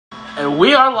And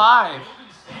we are live.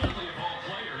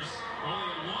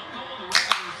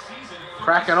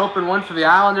 Cracking open one for the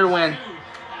Islander win.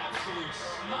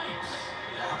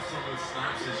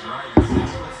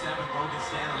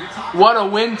 What a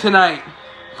win tonight.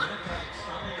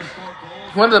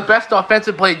 One of the best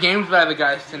offensive play games by the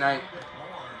guys tonight.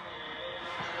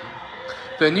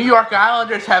 The New York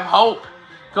Islanders have hope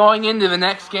going into the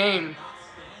next game.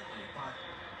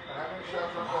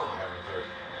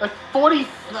 Like 40...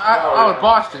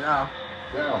 Boston. Oh.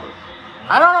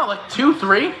 I don't know, like 2,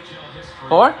 3,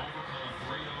 4?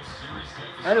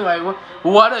 Anyway,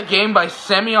 what a game by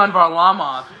Semyon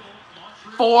Varlamov.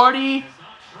 40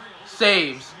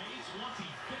 saves.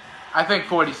 I think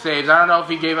 40 saves. I don't know if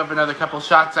he gave up another couple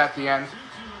shots at the end.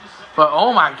 But,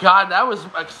 oh my God, that was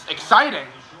exciting.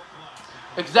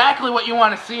 Exactly what you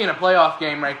want to see in a playoff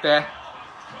game right there.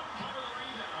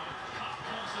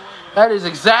 That is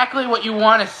exactly what you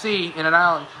want to see in an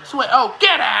Island. Oh,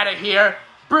 get out of here.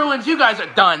 Bruins, you guys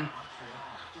are done.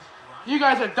 You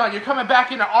guys are done. You're coming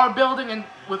back into our building and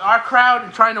with our crowd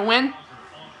and trying to win?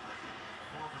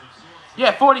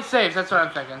 Yeah, 40 saves. That's what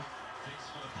I'm thinking.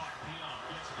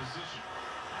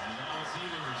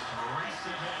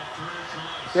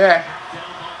 Yeah.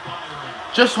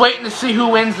 Just waiting to see who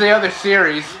wins the other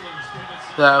series,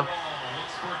 though.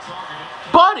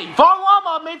 Buddy,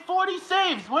 Varlamov made 40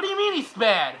 saves. What do you mean he's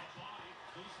bad?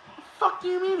 What the fuck do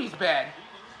you mean he's bad?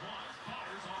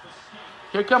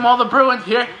 Here come all the Bruins.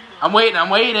 Here, I'm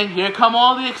waiting. Here come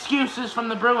all the excuses from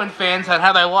the Bruin fans on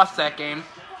how they lost that game.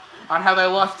 On how they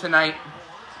lost tonight.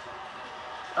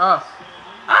 Oh.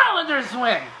 Islanders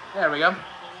win. There we go.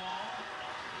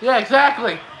 Yeah,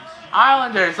 exactly.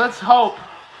 Islanders, let's hope.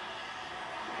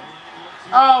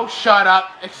 Oh, shut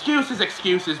up. Excuses,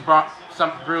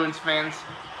 some Bruins fans.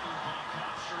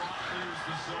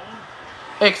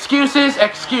 Excuses.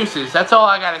 That's all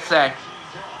I gotta say.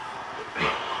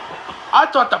 I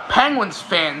thought the Penguins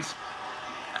fans...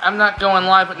 I'm not going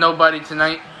live with nobody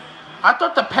tonight. I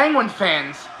thought the Penguin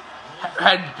fans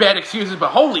had bad excuses, but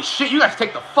holy shit, you guys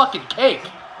take the fucking cake.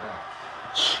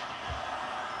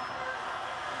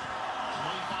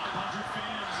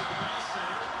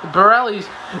 Borelli's...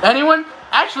 Anyone...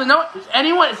 Actually, no. Is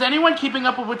anyone keeping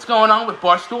up with what's going on with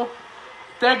Barstool?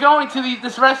 They're going to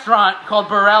this restaurant called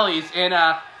Borelli's in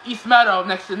East Meadow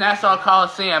next to Nassau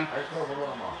Coliseum.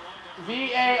 Varlamov.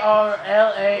 Varlamov.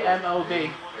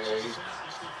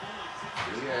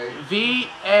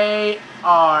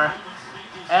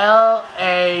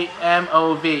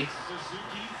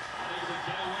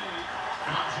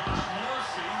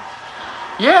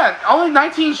 Yeah, only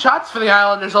 19 shots for the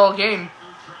Islanders all game.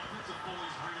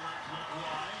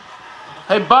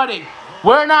 Hey, buddy,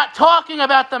 we're not talking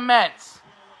about the Mets.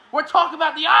 We're talking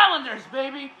about the Islanders,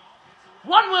 baby.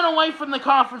 One win away from the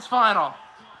conference final.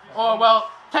 Or, well,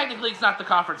 technically it's not the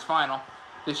conference final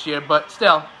this year, but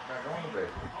still.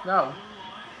 No.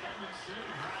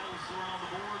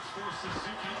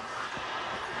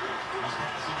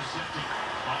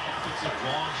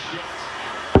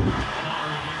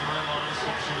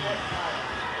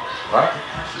 What?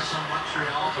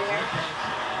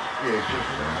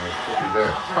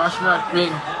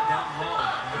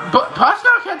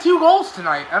 Postgame had 2 goals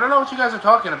tonight. I don't know what you guys are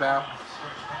talking about.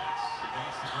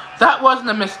 That wasn't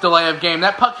a missed delay of game.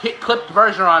 That puck clipped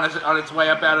Bergeron on its way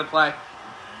up out of play.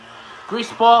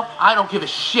 Grease ball, I don't give a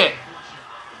shit.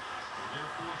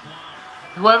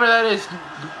 Whoever that is,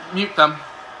 mute them.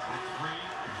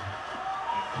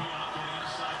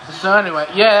 So anyway,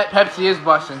 yeah, that Pepsi is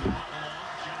busting.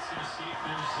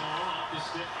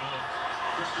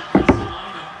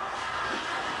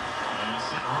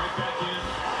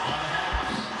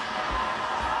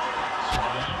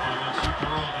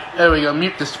 There we go.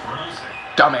 Mute this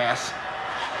dumbass.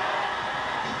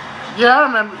 Yeah, I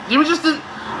remember. You were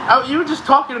just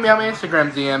talking to me on my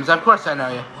Instagram DMs. Of course, I know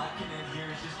you.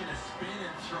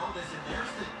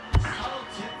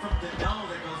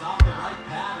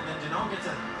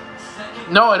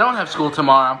 No, I don't have school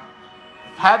tomorrow.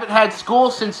 Haven't had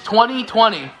school since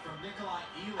 2020.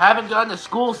 Haven't gone to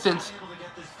school since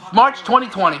March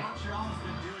 2020.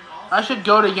 I should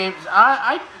go to games.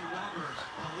 I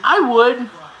would.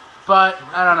 But,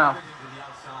 I don't know.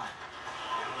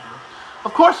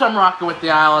 Of course I'm rocking with the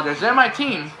Islanders. They're my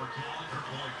team.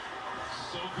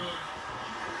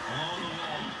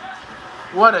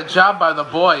 What a job by the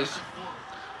boys.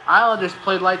 Islanders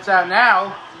played lights out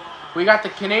now. We got the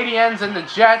Canadiens and the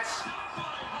Jets.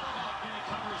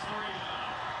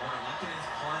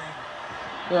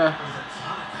 Yeah.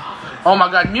 Oh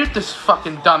my God, mute this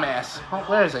fucking dumbass. Oh,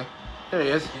 where is he? There he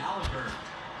is.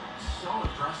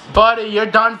 Buddy, you're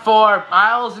done for.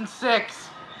 Isles and 6.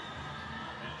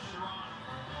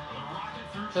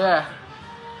 Yeah.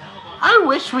 I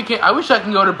wish I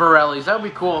can go to Borelli's. That would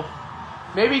be cool.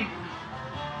 Maybe.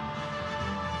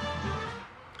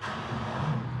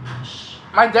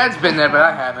 My dad's been there, but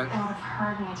I haven't.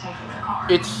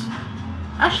 It's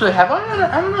actually have I?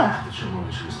 I don't know.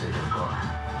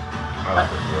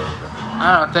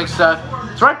 I don't think so.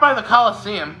 It's right by the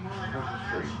Coliseum.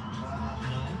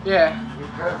 Yeah.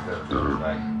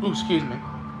 Ooh, excuse me.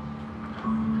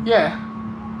 Yeah.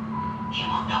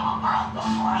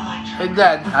 Hey,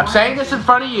 Dad, I'm saying this in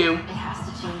front of you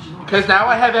because now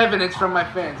I have evidence from my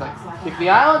fans. Like, if the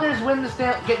Islanders win the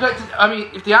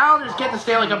if the Islanders get the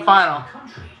Stanley Cup final,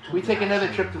 we take another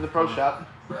trip to the pro shop.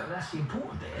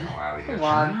 Come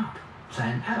on.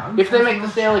 If they make the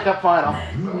Stanley Cup final.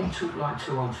 Then we talk like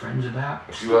two old friends about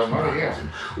if you have money, yeah.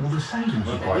 all the savings you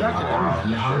get on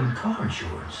your home and car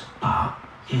insurance. But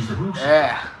here's the rules.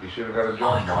 Yeah. You should have got a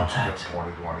job in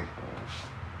 2020.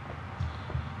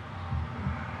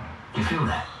 You feel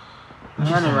that?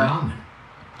 Anyway.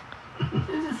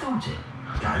 There's a thought in.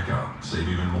 Geico. Save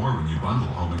even more when you bundle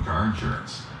home and car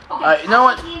insurance. You know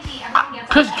what?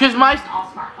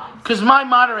 Because my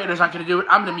moderators aren't going to do it,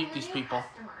 I'm going to mute these people.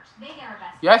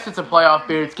 Yes, it's a playoff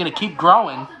beer. It's going to keep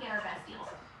growing.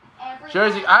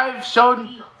 Jersey, I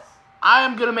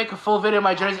am going to make a full video of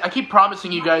my jersey. I keep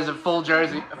promising you guys a full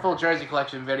jersey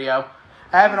collection video.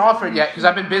 I haven't offered yet because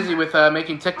I've been busy with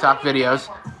making TikTok videos.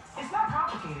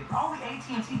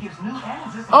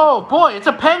 Oh boy, it's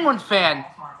a Penguins fan.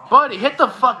 Buddy, hit the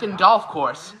fucking golf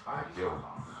course.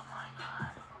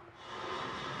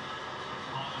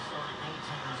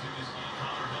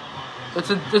 It's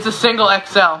a single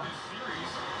XL.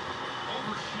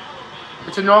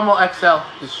 It's a normal XL,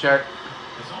 this shirt.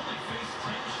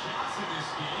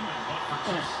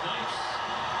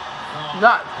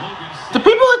 The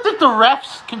people that think the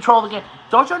refs control the game,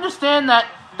 don't you understand that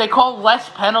they call less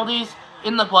penalties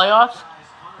in the playoffs?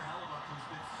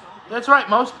 That's right,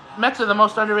 Mets are the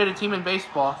most underrated team in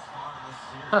baseball.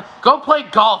 Go play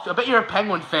golf. I bet you're a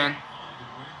Penguin fan.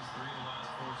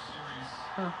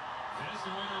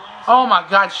 Oh my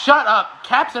God, shut up.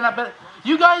 Caps are not better.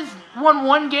 You guys won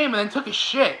one game and then took a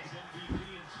shit.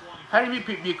 How do you mute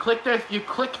people? You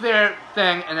click their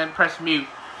thing and then press mute.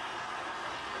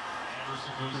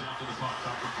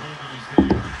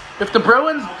 If the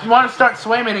Bruins want to start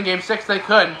Swayman in Game 6, they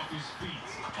could.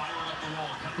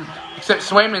 Except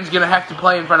Swayman's going to have to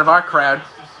play in front of our crowd.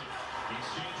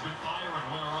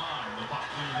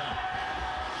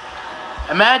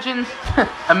 Imagine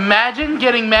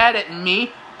getting mad at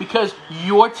me because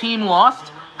your team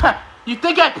lost? You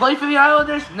think I play for the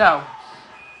Islanders? No.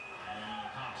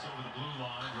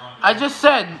 I just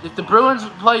said, if the Bruins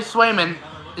play Swayman,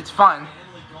 it's fine.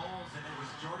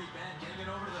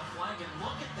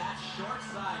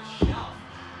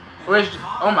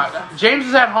 Oh my God. James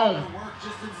is at home.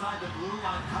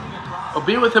 I'll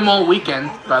be with him all weekend,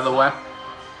 by the way.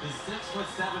 His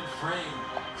 6'7"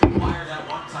 frame wired that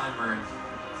one-timer.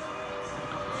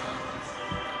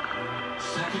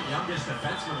 Second youngest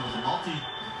defenseman with a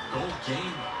multi-goal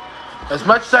game. As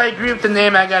much as I agree with the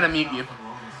name, I gotta mute you.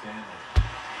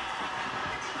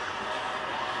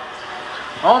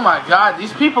 Oh my God,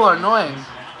 these people are annoying.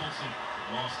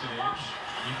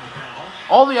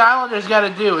 All the Islanders gotta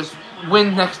do is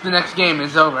win the next game and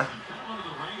it's over.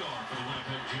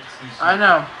 I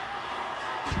know.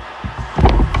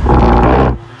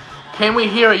 Can we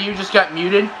hear it? You just got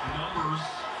muted,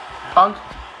 punk.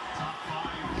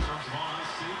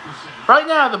 Right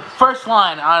now, the first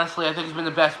line, honestly, I think has been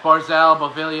the best. Barzal,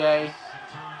 Beauvillier.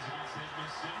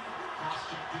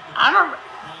 I don't.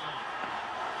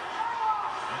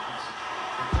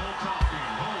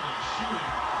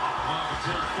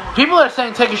 People are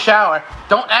saying take a shower.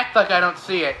 Don't act like I don't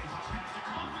see it.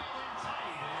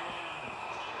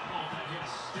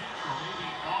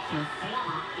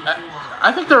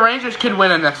 I think the Rangers could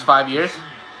win in the next 5 years.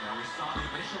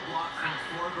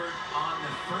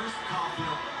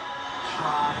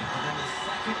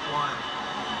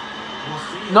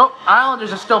 Nope,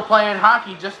 Islanders are still playing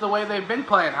hockey just the way they've been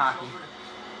playing hockey.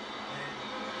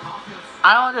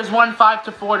 Islanders won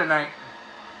 5-4 tonight.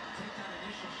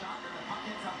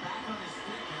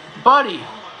 Buddy,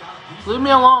 leave me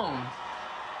alone.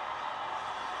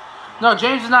 No,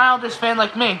 James is an Islanders fan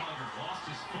like me.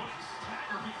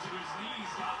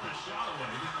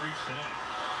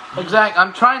 Exactly.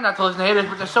 I'm trying not to listen to haters,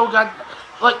 but they're so like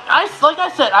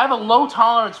I said, I have a low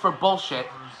tolerance for bullshit.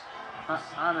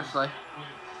 Honestly.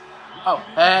 Oh,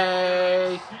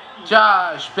 hey,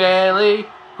 Josh Bailey,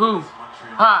 who?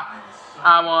 Ha!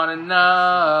 I wanna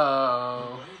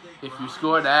know if you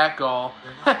scored that goal.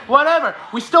 Whatever.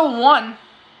 We still won.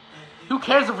 Who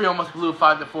cares if we almost blew a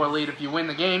 5-4 lead if you win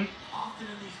the game? Often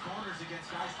in these corners against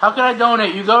guys. How can I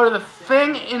donate? You go to the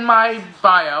thing in my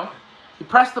bio, you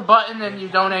press the button, and you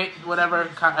donate whatever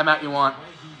amount you want.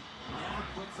 He never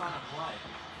quits on a play.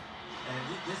 And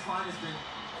this line has been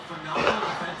phenomenal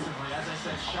defensively. As I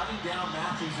said, shutting down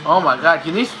Matthews. Oh my God!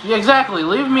 Can these exactly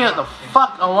leave me the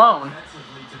fuck alone?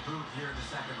 Defensively to boot here in the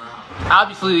second round.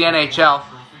 Obviously the NHL,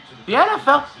 the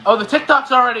NFL. Oh, the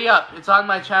TikTok's already up. It's on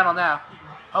my channel now.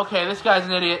 Okay, this guy's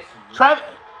an idiot.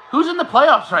 Who's in the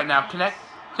playoffs right now?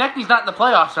 Connecty's not in the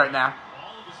playoffs right now.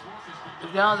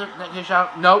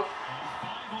 Nope.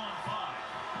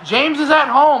 James is at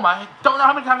home. I don't know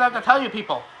how many times I have to tell you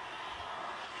people.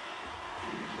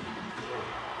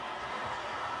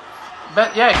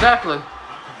 But yeah, exactly.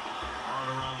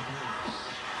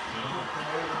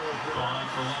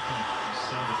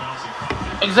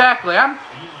 Exactly.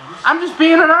 I'm just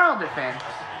being an Islander fan.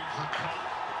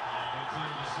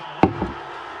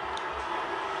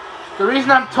 The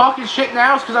reason I'm talking shit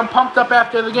now is because I'm pumped up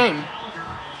after the game.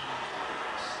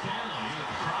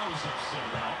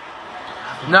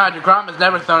 Nah, DeGrom has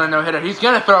never thrown a no-hitter. He's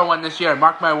going to throw one this year,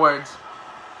 mark my words.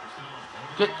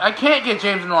 I can't get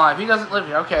James in the live. He doesn't live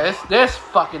here. Okay, this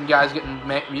fucking guy's getting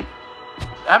me.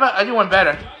 How about I do one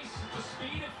better?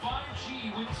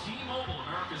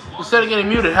 Instead of getting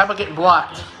muted, how about getting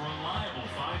blocked?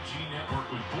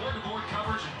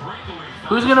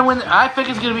 Who's going to win? I think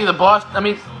it's going to be the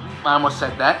Boston. I almost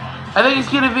said that. I think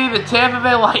it's going to be the Tampa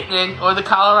Bay Lightning or the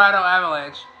Colorado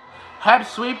Avalanche. Habs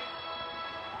sweep.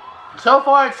 So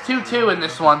far, it's 2-2 in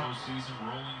this one.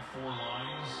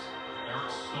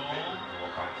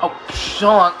 Oh, hold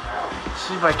on. Let's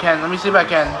see if I can. Let me see if I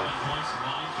can.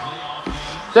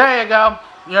 There you go.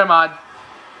 You're a mod.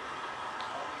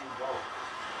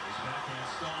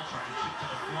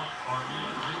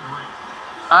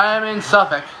 I am in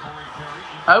Suffolk.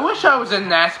 I wish I was in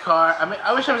NASCAR.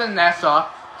 I wish I was in Nassau.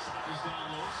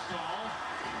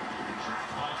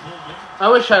 I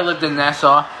wish I lived in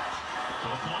Nassau.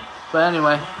 But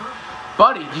anyway.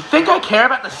 Buddy, do you think I care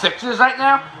about the Sixers right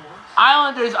now?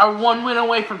 Islanders are 1 win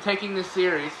away from taking this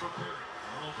series.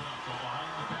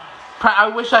 I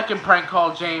wish I could prank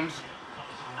call James.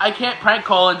 I can't prank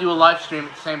call and do a live stream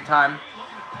at the same time.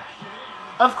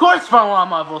 Of course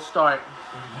Varlamov will start.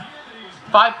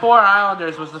 5-4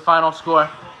 Islanders was the final score.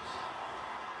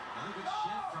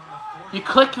 You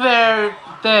click their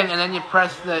thing and then you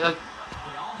press the...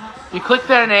 you click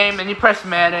their name and you press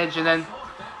manage and then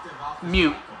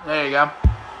mute. There you go.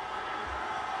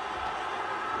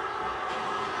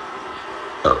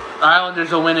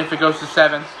 Islanders will win if it goes to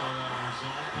 7.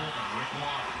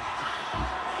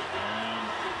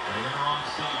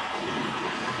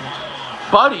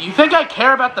 Buddy, you think I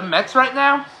care about the Mets right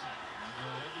now?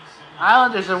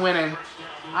 Islanders are winning.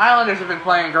 Islanders have been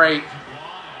playing great.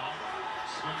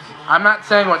 I'm not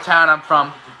saying what town I'm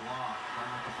from.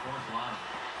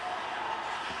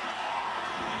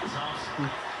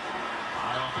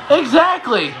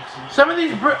 Exactly. Some of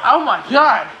these... oh my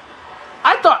God.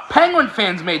 I thought Penguin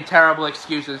fans made terrible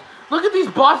excuses. Look at these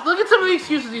Look at some of the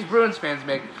excuses these Bruins fans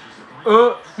make.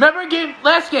 Remember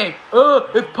last game?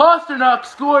 If Pasternak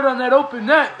scored on that open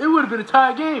net, it would have been a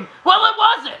tie game. Well, it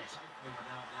wasn't.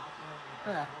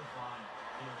 Yeah.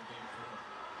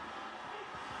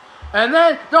 And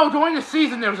then, no, during the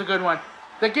season there was a good one.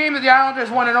 The game that the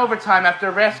Islanders won in overtime after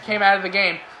Rest came out of the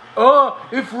game.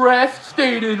 If Rest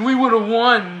stayed in, we would have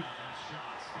won.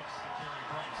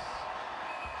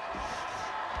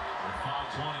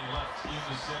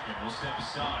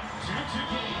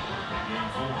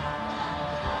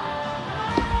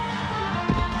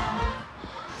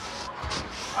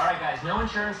 Alright guys, no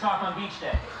insurance talk on beach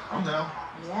day. I'm down.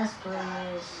 Yes,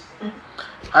 please.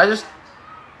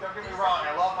 Don't get me wrong,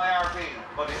 I love my RV,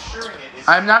 but insuring it is...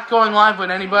 I'm not going live with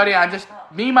anybody. I'm just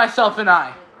me, myself, and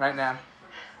I right now.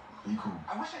 Be cool.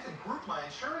 I wish I could group my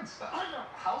insurance stuff.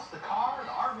 House, the car, the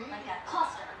RV. Like a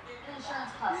cluster. An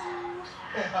insurance cluster.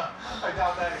 Yeah, I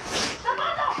doubt that exists.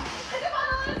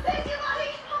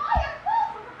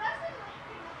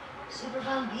 Super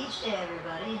fun beach day,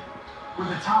 everybody.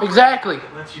 Exactly.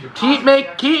 Keep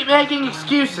making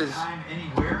excuses.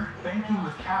 Anywhere, banking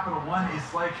with Capital One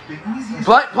is like the easiest.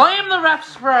 Blame the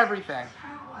refs for everything.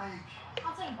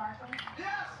 I'll take Barkley.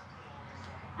 Yes!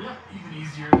 Yeah, even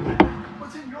easier than that.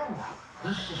 What's in your wallet?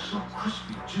 This is so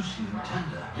crispy, juicy, and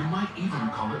tender. You might even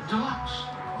call it deluxe.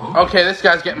 Okay, this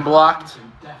guy's getting blocked. You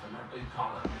can definitely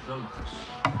call it deluxe.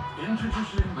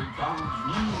 Introducing McDonald's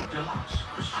new deluxe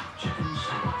crispy chicken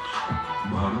sandwich.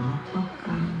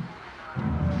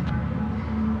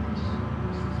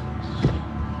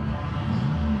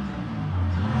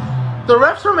 the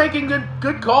refs were making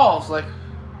good calls. Like,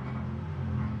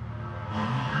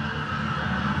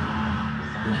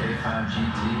 K5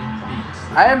 GT beats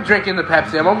I am drinking the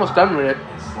Pepsi. I'm almost done with it.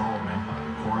 in slowing,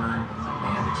 cornering,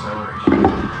 and acceleration.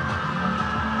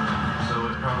 So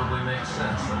it probably makes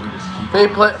sense that we just keep They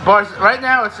play bars right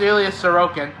now. It's Ilya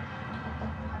Sorokin.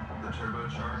 the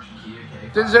turbocharged Kia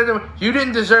K5. You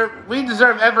didn't deserve. We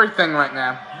deserve everything right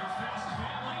now.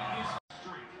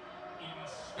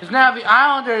 Because now the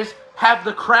Islanders have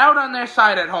the crowd on their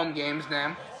side at home games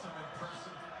now.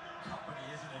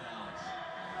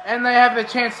 And they have the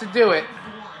chance to do it.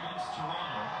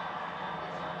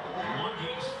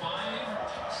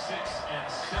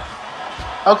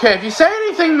 Okay, if you say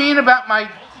anything mean about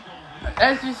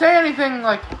if you say anything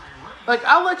like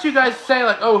I'll let you guys say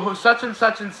like, oh, such and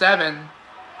 7.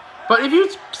 But if you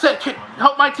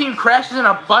hope my team crashes in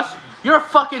a bus, you're a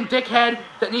fucking dickhead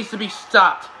that needs to be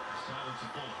stopped.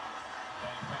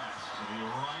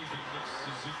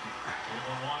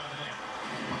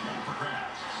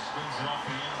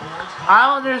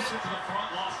 Islanders.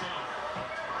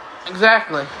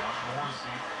 Exactly.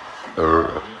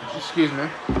 Excuse me.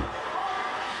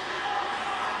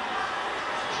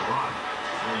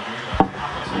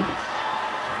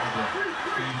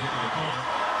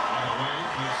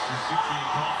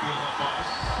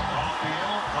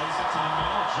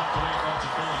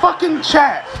 Fucking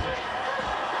chat.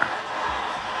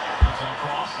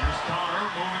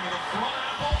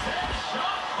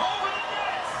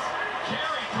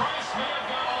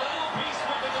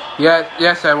 Yeah,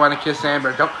 yes, I want to kiss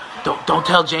Amber. Don't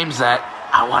tell James that.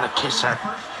 I want to kiss her,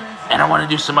 and I want to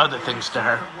do some other things to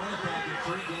her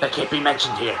that can't be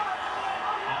mentioned here.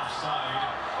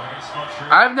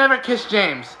 I've never kissed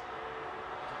James.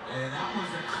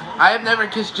 I have never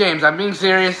kissed James. I'm being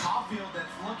serious.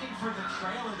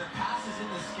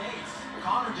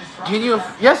 Can you?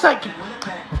 Yes, I can.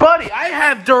 Buddy, I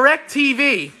have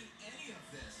DirecTV.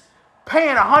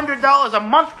 Paying $100 a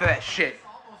month for that shit.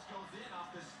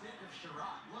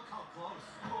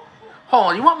 Hold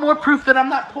on, you want more proof that I'm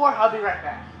not poor? I'll be right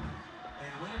back.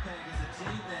 And Winnipeg is a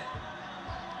team that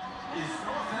is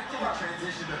so effective in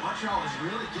transition, but Montreal is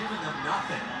really giving them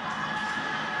nothing.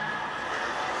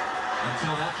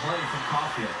 Until that play from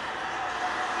Caulfield.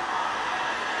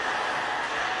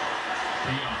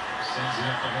 Dion sends it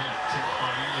up ahead. Tipped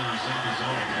by Ehlers into his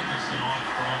own. Dickinson on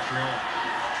for Montreal.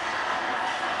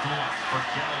 Dion for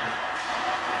Gallagher.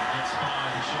 Gets by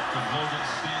the shift of Logan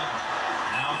Stanley.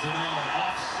 Now Donnell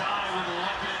offside with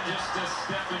Lepin just a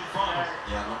step in front.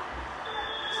 Yeah,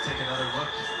 let's take another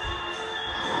look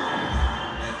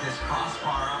at this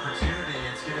crossbar opportunity.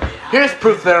 It's going to be Here's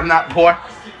proof that I'm not poor.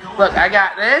 Look, I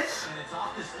got this.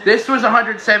 This was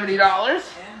 $170. end over end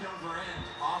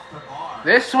off the bar.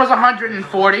 This was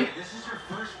 $140. This is your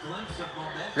first glimpse of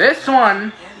momentum. This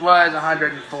one was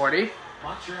 $140.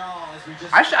 Montreal, as we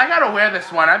just I gotta wear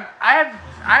this one. I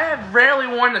have rarely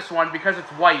worn this one because it's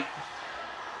white.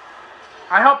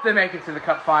 I hope they make it to the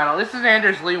Cup final. This is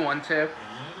Anders Lee one too. 11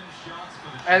 shots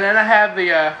for the And then I have the.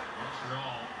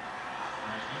 Montreal.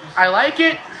 I like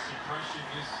it. Suppression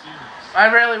this series.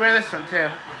 I rarely wear this one too.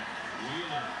 Wheeler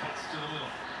cuts to the middle.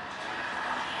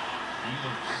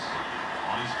 Ehlers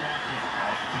on his backhand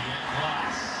off the end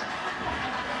glass.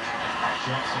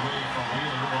 Jumps away from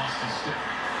Wheeler, lost his stick.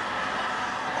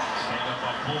 Stand up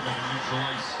by Pullman in neutral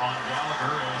ice on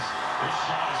Gallagher as this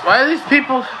shot is Why are these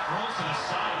people? throws to the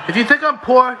side. If you think I'm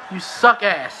poor, you suck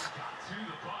ass. To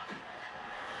the puck.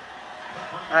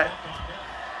 Alright,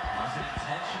 was it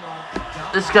intentional?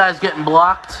 Dump this guy's getting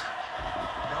blocked.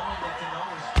 knowing that Donnell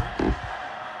was free.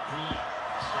 Wheeler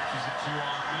stretches it 2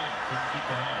 on mid. Couldn't keep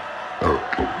the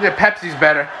hand. Yeah, Pepsi's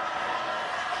better.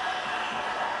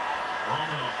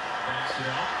 Romano banks it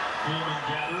out. Pullman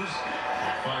gathers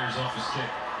and fires off his stick.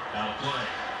 Out of play.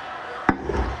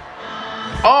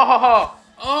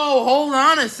 Oh, hold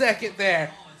on a second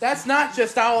there. That's not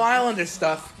just all Islander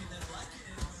stuff.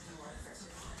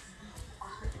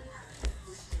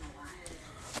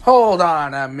 Hold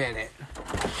on a minute.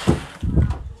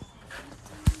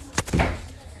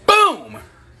 Boom!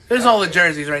 There's all the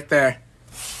jerseys right there.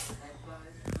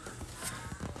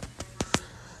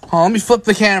 Hold on, let me flip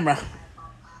the camera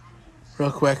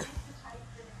real quick.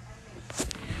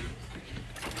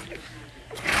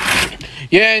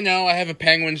 Yeah, I know, I have a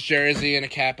Penguins jersey and a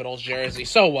Capitals jersey.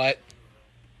 So what?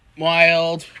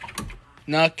 Wild,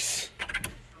 Nucks,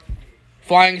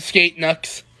 Flying Skate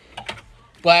Nucks,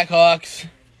 Blackhawks,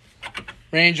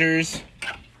 Rangers,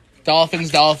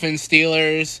 Dolphins,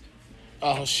 Steelers,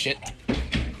 oh shit,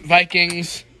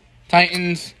 Vikings,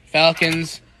 Titans,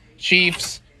 Falcons,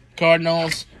 Chiefs,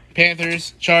 Cardinals,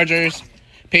 Panthers, Chargers,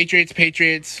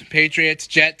 Patriots,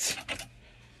 Jets,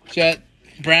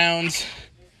 Browns,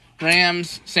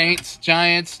 Rams, Saints,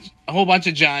 Giants, a whole bunch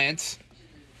of Giants.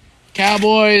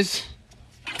 Cowboys,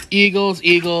 Eagles,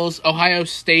 Ohio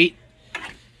State,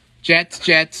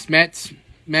 Jets, Mets,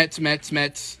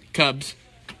 Cubs.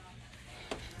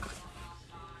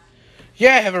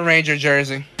 Yeah, I have a Ranger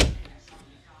jersey.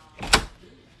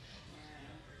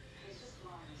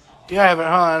 Yeah, I have it.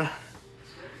 Hold on.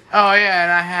 Oh, yeah,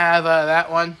 and I have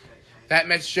that one. That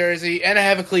Mets jersey. And I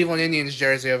have a Cleveland Indians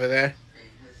jersey over there.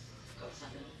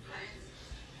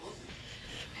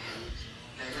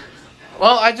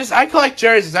 Well, I collect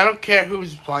jerseys. I don't care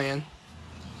who's playing.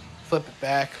 Flip it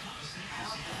back.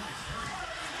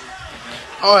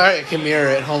 Oh, alright, I can mirror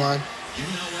it. Hold on.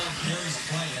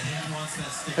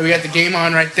 And we got the game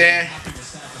on right there.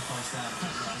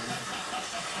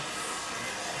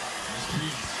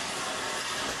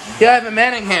 Yeah, I have a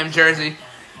Manningham jersey.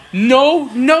 No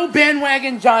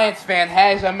bandwagon Giants fan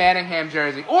has a Manningham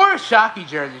jersey. Or a Shockey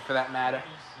jersey, for that matter.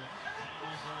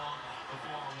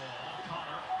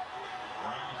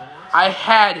 I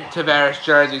had Tavares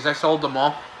jerseys. I sold them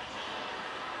all.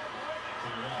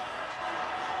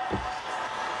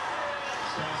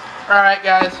 Alright,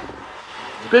 guys.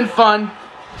 It's been fun,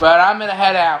 but I'm going to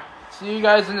head out. See you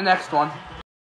guys in the next one.